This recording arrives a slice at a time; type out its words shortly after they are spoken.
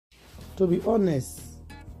To be honest,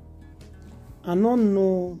 I don't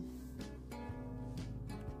know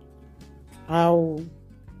how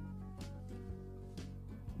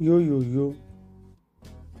yo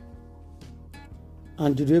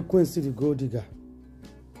and Judy Austin the gold digger.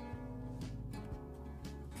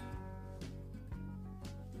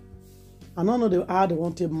 I don't know how they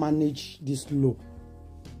want to manage this law.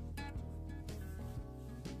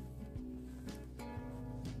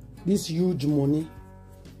 This huge money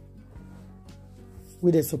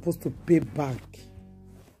where they're supposed to pay back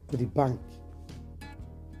to the bank.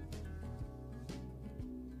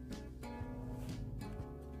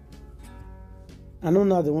 I don't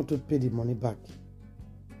know how they want to pay the money back.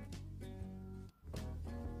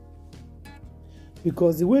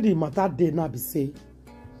 Because the way the matter did not be say,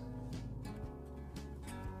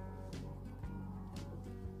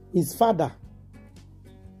 his father,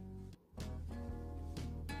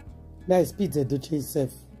 that is May Edochie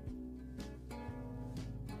himself,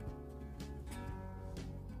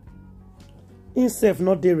 himself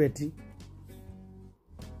not there ready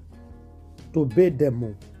to pay them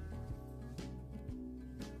more.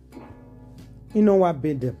 You know what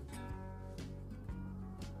paid them?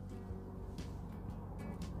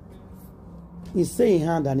 He say his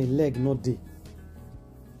hand and his leg not there.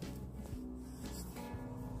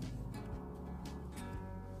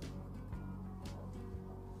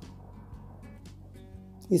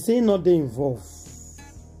 He say not they involved.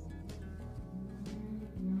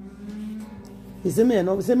 He say me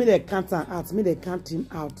no. He say me they count him out. Me they count him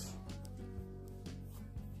out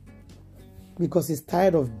because he's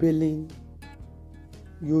tired of bailing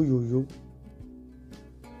yo.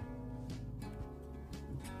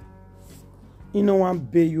 He no want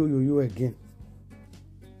bail yo again.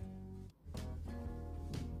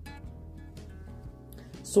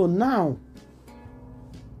 So now,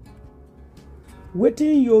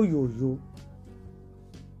 waiting yo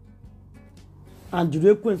and Judy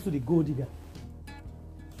Austin to the gold digger.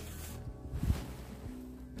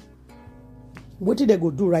 What did they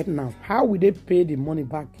go do right now? How will they pay the money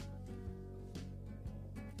back?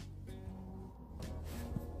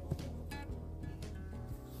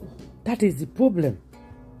 That is the problem.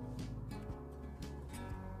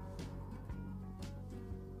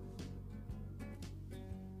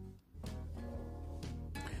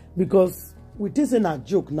 Because with this in a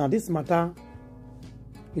joke now, this matter,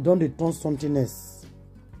 it don't return something else.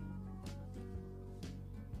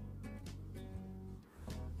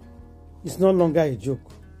 It's no longer a joke.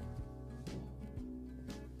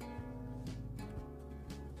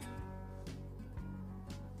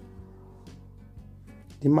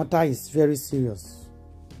 The matter is very serious.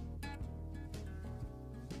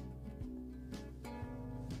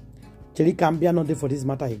 Jerry Cambia not there for this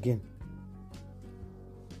matter again.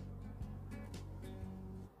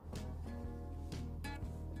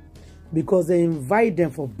 Because they invite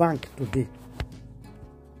them for bank today.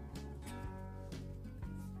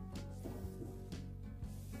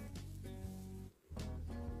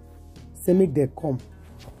 Say make they come.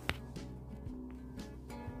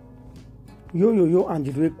 Yo and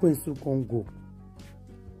Judy Austin can go.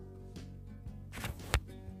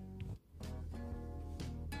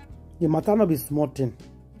 The matter not be small thing.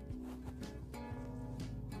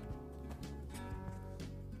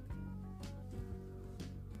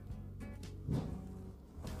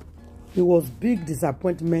 It was big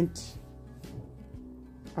disappointment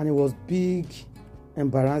and it was big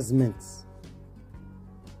embarrassment.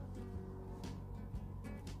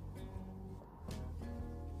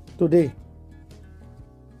 Today,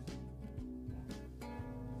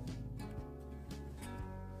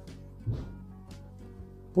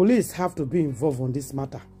 police have to be involved on this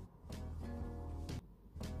matter.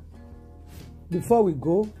 Before we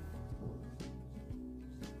go,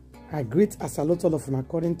 I greet as a lot of you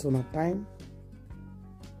according to my time.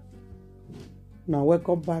 Now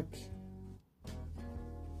welcome back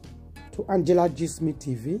to Angela Gist Me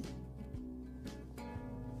TV.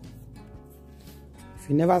 If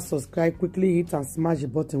you never subscribe, quickly hit and smash the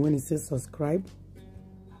button when it says subscribe.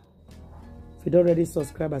 If you don't already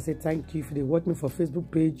subscribe, I say thank you. If you watch me for Facebook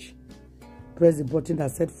page, press the button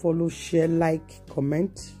that said follow, share, like,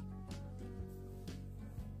 comment.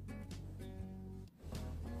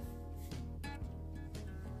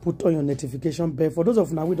 Put on your notification bell. For those of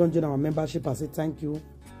you now we don't join our membership, I say thank you.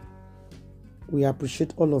 We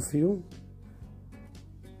appreciate all of you.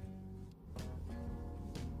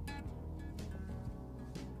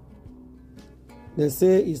 They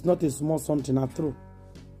say it's not a small something, not true.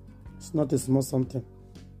 It's not a small something.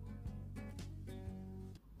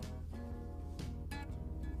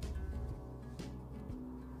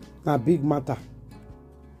 A big matter.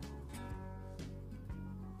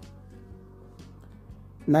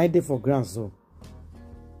 9 day for ground so.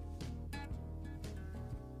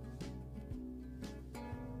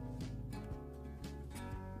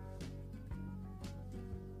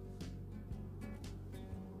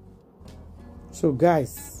 So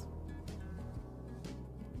guys,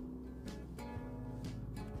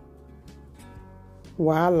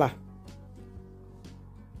 wahala.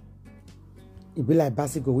 It be like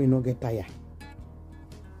bicycle we no get tired.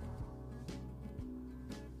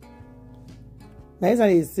 Now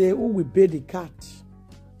they say who will pay the cat?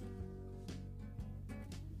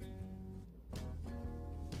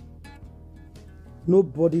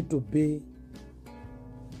 Nobody to pay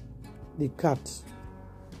the cat.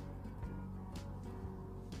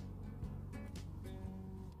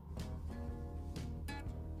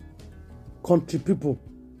 Country people.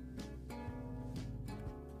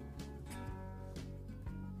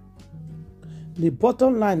 The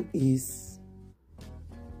bottom line is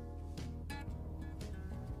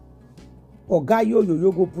Oga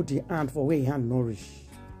yo go put the hand for where he hand nourish.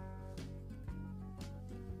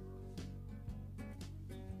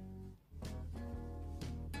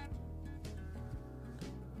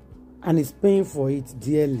 And he's paying for it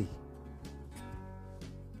dearly.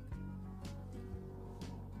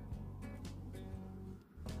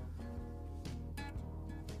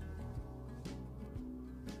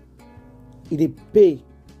 He pay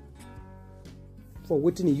for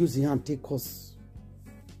waiting he use the hand take us.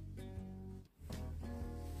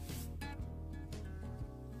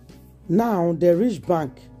 Now the rich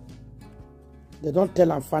bank, they don't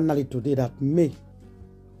tell him finally today that May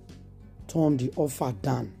turn the offer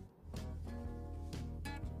down.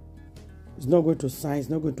 He's not going to sign, he's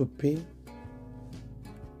not going to pay. He's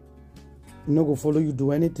not going to follow you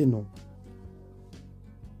do anything, no.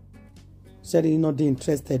 Said he's not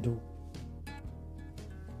interested, though.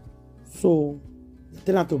 So,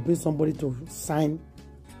 they tell him to bring somebody to sign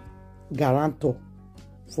guarantor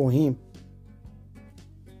for him.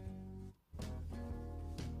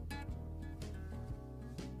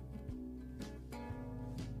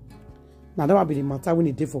 Now, that will be the matter when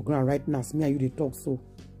he did for ground right now. Me and you, they talk so.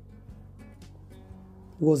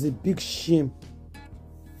 It was a big shame. It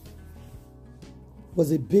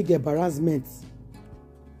was a big embarrassment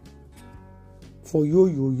for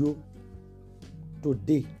yo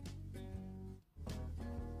today.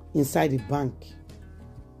 Inside the bank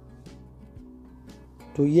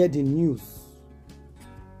to hear the news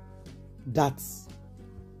that,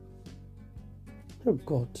 oh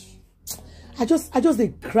God, I just they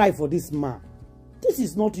cry for this man. This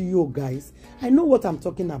is not you guys. I know what I'm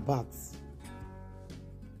talking about.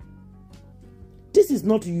 This is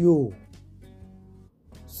not you.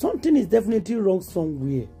 Something is definitely wrong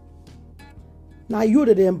somewhere. Now you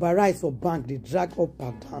that they embarrass for bank, they drag up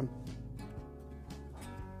and down.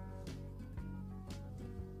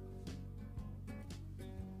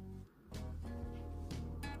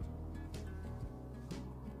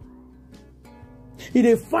 If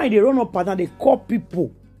they find, they run up and down, they call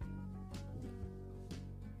people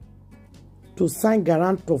to sign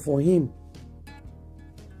guarantor for him.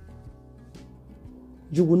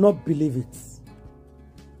 You will not believe it.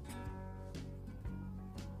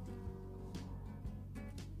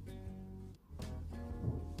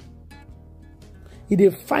 If they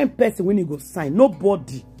find person when he go sign,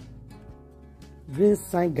 nobody bring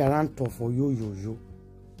sign guarantor for you.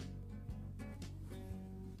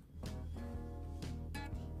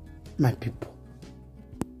 My people.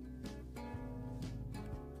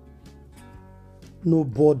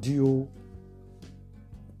 Nobody. Oh.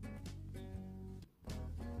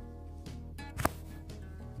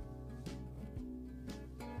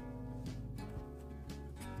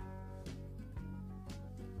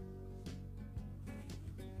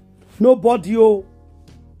 Nobody. Oh.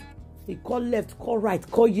 He call left, call right,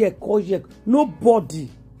 call here, call here. Nobody.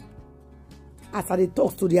 As they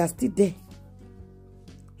talk to, they are still there.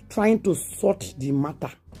 Trying to sort the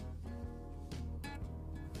matter.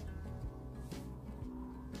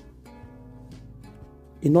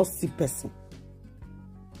 A not sick person.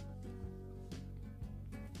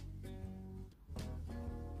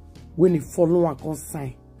 When he follow and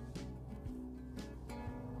consign.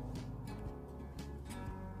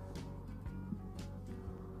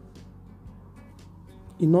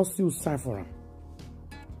 He not still sign for him.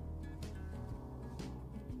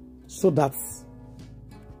 So that's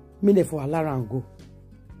me for Alara and go.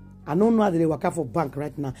 I don't know how they work out for bank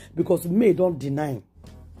right now because May don't deny him.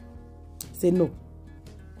 Say no.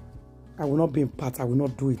 I will not be in part. I will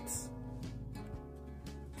not do it.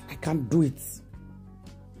 I can't do it.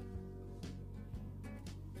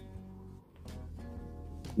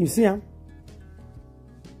 You see, huh?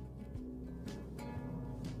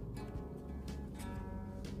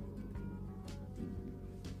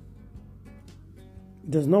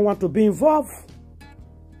 does not want to be involved.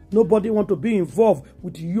 Nobody want to be involved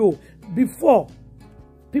with you. Before,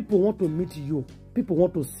 people want to meet you. People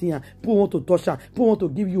want to see her. People want to touch her. People want to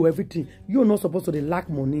give you everything. You're not supposed to lack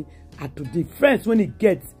money. And to the friends, when it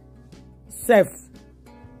gets self,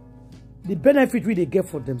 the benefit they get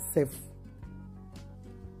for themselves,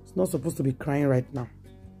 it's not supposed to be crying right now.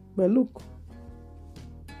 But look,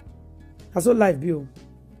 that's how life be.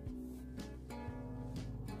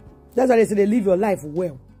 That's why they say they live your life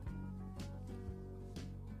well.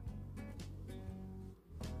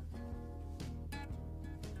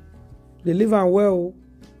 They live and well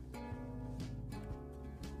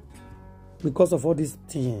because of all this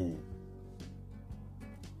thing.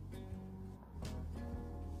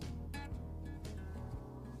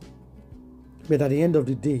 But at the end of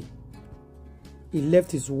the day, he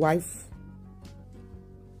left his wife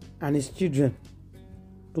and his children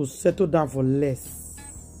to settle down for less.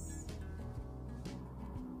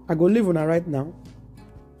 I go leave on her right now.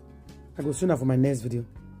 I go sooner for my next video.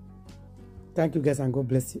 Thank you guys and God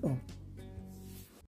bless you all.